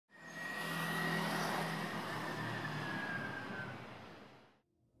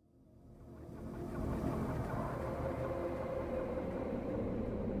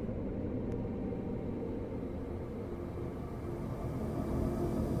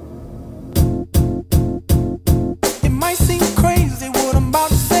might seem crazy what I'm about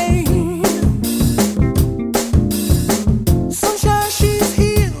to say. Sunshine, she's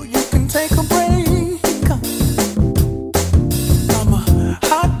here, you can take a break. I'm a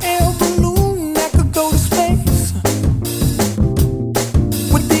hot air balloon that could go to space.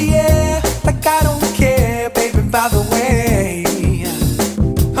 With the air, like I don't care, baby, by the way.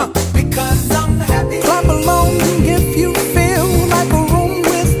 Because I'm happy. Clap along if you feel like a room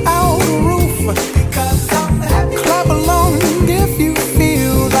without a roof. Because I'm happy. Clap along if you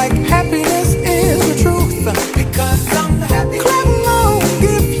feel like happiness is the truth. Because I'm happy. Clap along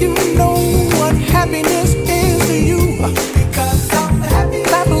if you know what happiness is to you. Because I'm happy.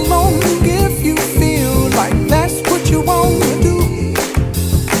 Clap along if you feel like that's what you want to do.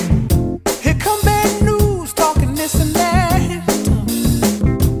 Here come bad news, talking this and that.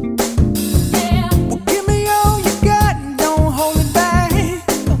 Well, give me all you got and don't hold it back.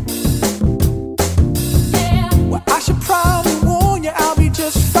 Well, I should probably warn you, I'll be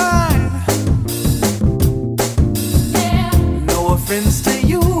just fine. No offense to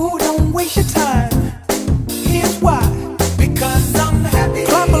you, don't waste your time. Here's why. Because I'm happy.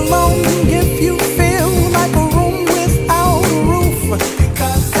 Clap along if you feel like a room without a roof.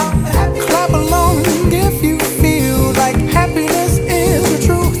 Because I'm happy. Clap along if you feel like happiness is the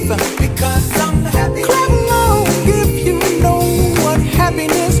truth. Because I'm happy. Clap along if you know what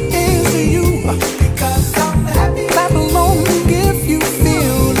happiness is to you. Because I'm happy. Clap along if you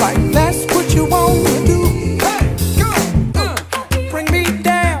feel like that's what you want to do. Hey, go! Bring me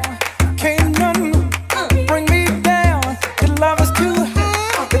down, can't none bring me down. Your love is too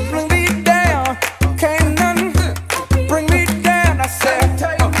high. Bring me down, can't none bring me down. I said,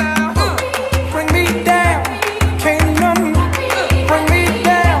 bring me down, can't none bring me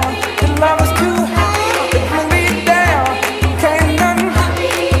down. Your love is too high. Bring me down, can't none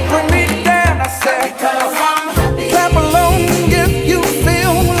bring me down. I said, clap along if you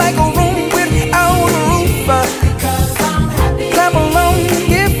feel like a room without a roof. Clap along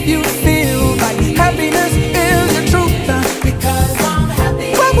if you feel like happiness is the truth.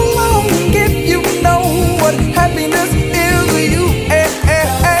 Clap along if you know what happiness is to you.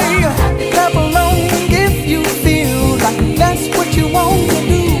 Clap along if you feel like that's what you want to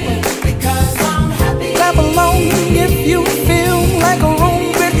do. Clap along if you feel like a room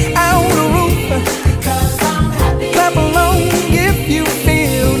without a roof. Clap along if you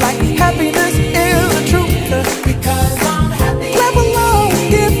feel like happiness is the truth. Clap along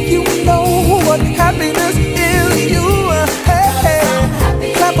if you know what happiness is to you.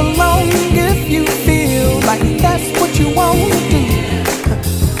 Clap along if you feel like that's what you want.